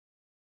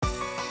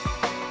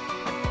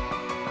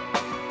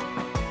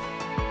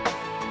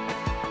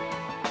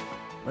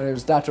My name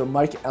is Dr.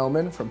 Mike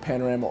Ellman from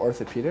Panorama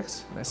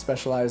Orthopedics, and I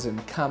specialize in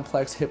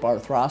complex hip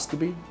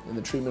arthroscopy and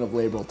the treatment of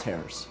labral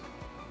tears.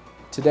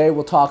 Today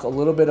we'll talk a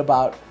little bit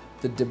about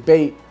the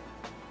debate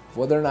of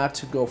whether or not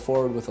to go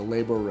forward with a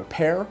labral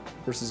repair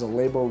versus a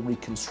labral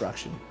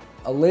reconstruction.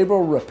 A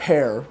labral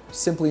repair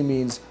simply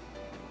means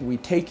we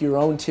take your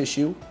own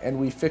tissue and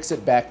we fix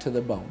it back to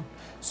the bone.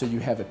 So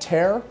you have a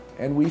tear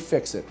and we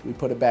fix it. We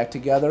put it back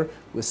together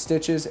with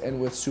stitches and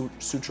with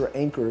suture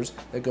anchors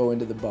that go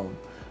into the bone.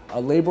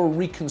 A labral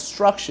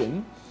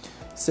reconstruction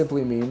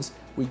simply means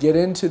we get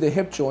into the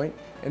hip joint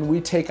and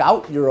we take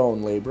out your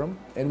own labrum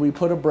and we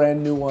put a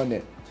brand new one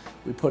in.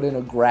 We put in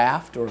a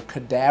graft or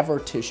cadaver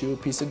tissue, a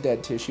piece of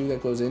dead tissue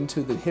that goes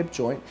into the hip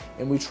joint,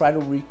 and we try to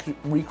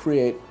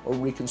recreate or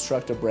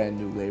reconstruct a brand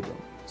new labrum.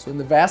 So in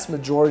the vast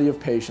majority of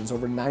patients,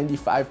 over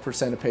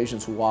 95% of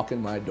patients who walk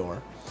in my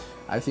door,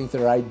 I think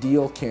they're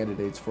ideal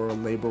candidates for a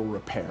labral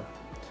repair.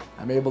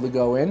 I'm able to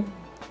go in,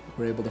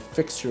 we're able to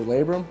fix your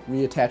labrum,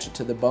 reattach it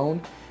to the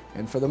bone,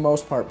 and for the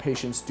most part,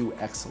 patients do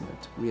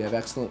excellent. We have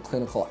excellent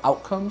clinical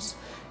outcomes,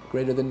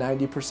 greater than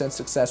 90%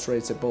 success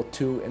rates at both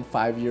 2 and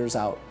 5 years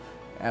out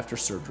after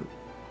surgery.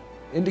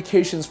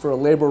 Indications for a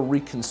labral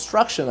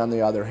reconstruction, on the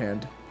other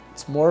hand,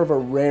 it's more of a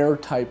rare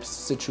type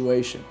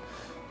situation.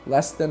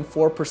 Less than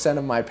 4%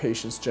 of my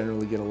patients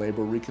generally get a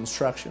labral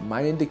reconstruction.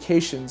 My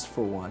indications,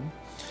 for one,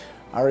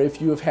 are if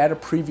you have had a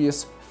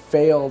previous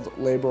failed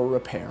labral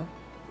repair,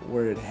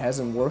 where it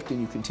hasn't worked and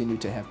you continue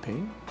to have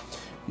pain.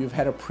 You've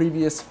had a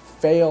previous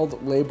failed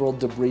labral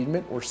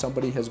debridement, where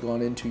somebody has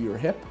gone into your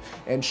hip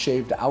and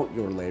shaved out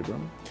your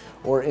labrum.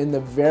 Or in the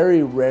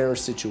very rare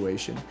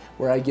situation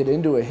where I get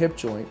into a hip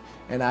joint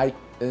and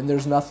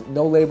there's no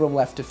labrum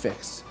left to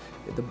fix.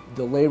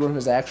 The labrum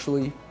has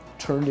actually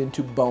turned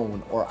into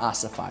bone or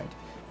ossified.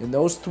 In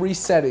those three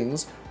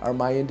settings are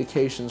my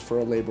indications for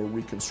a labral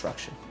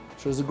reconstruction.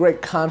 So there's a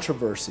great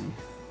controversy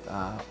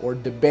or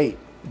debate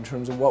in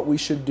terms of what we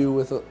should do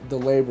with the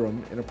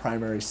labrum in a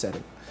primary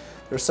setting.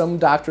 There are some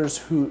doctors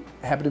who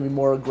happen to be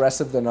more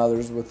aggressive than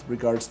others with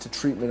regards to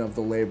treatment of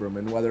the labrum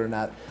and whether or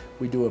not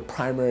we do a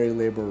primary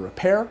labral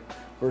repair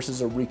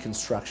versus a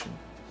reconstruction.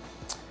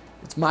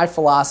 It's my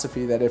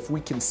philosophy that if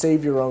we can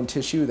save your own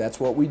tissue, that's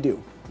what we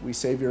do. We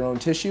save your own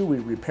tissue, we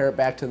repair it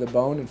back to the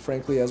bone, and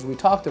frankly, as we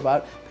talked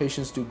about,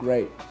 patients do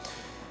great.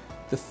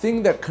 The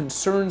thing that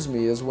concerns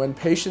me is when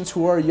patients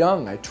who are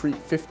young, I treat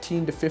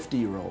 15 to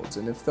 50-year-olds,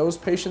 and if those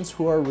patients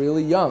who are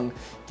really young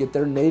get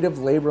their native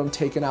labrum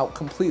taken out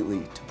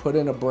completely to put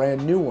in a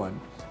brand new one,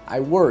 I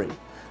worry.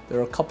 There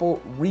are a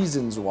couple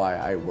reasons why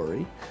I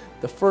worry.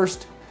 The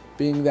first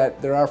being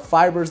that there are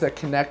fibers that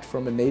connect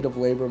from a native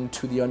labrum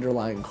to the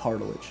underlying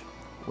cartilage.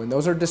 When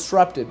those are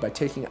disrupted by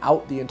taking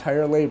out the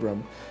entire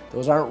labrum,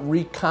 those aren't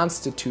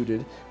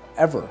reconstituted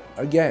ever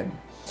again.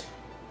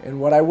 And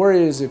what I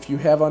worry is if you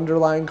have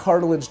underlying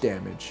cartilage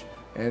damage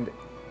and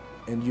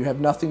you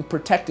have nothing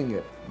protecting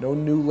it, no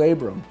new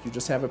labrum, you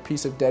just have a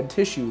piece of dead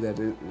tissue that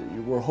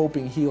we're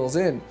hoping heals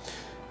in,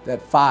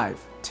 that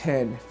 5,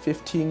 10,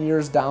 15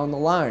 years down the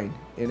line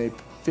in a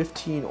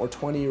 15 or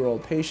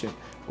 20-year-old patient,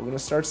 we're going to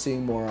start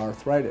seeing more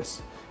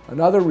arthritis.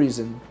 Another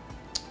reason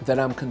that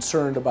I'm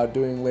concerned about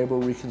doing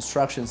labral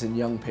reconstructions in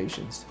young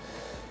patients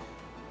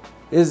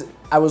is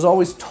I was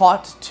always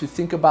taught to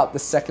think about the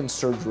second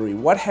surgery.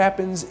 What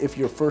happens if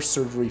your first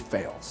surgery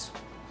fails?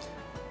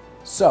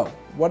 So,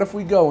 what if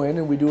we go in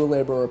and we do a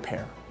labral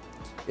repair?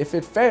 If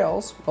it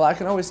fails, well, I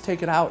can always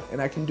take it out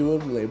and I can do a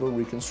labral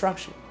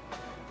reconstruction.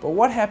 But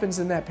what happens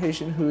in that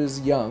patient who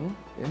is young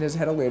and has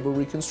had a labral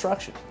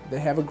reconstruction? They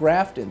have a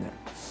graft in there.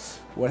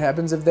 What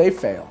happens if they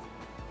fail?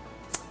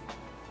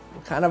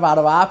 We're kind of out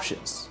of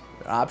options.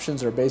 The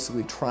options are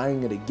basically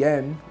trying it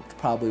again, which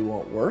probably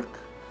won't work,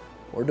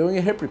 or doing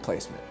a hip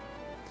replacement.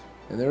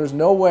 And there is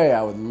no way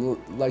I would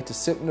like to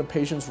sit in a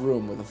patient's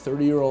room with a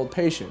 30-year-old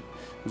patient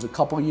who's a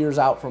couple years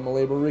out from a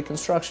labral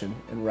reconstruction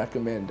and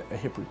recommend a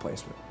hip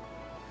replacement.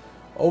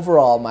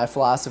 Overall, my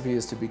philosophy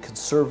is to be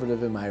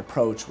conservative in my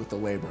approach with the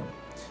labrum.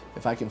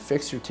 If I can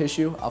fix your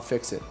tissue, I'll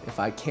fix it. If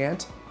I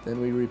can't, then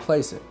we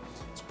replace it.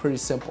 It's pretty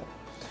simple.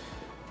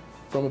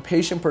 From a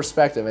patient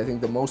perspective, I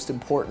think the most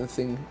important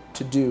thing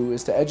to do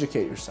is to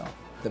educate yourself.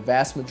 The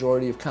vast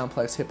majority of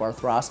complex hip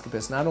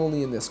arthroscopists, not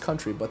only in this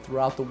country, but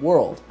throughout the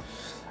world,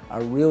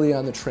 are really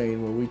on the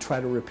train where we try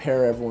to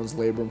repair everyone's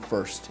labrum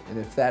first. And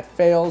if that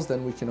fails,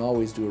 then we can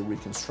always do a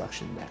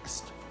reconstruction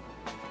next.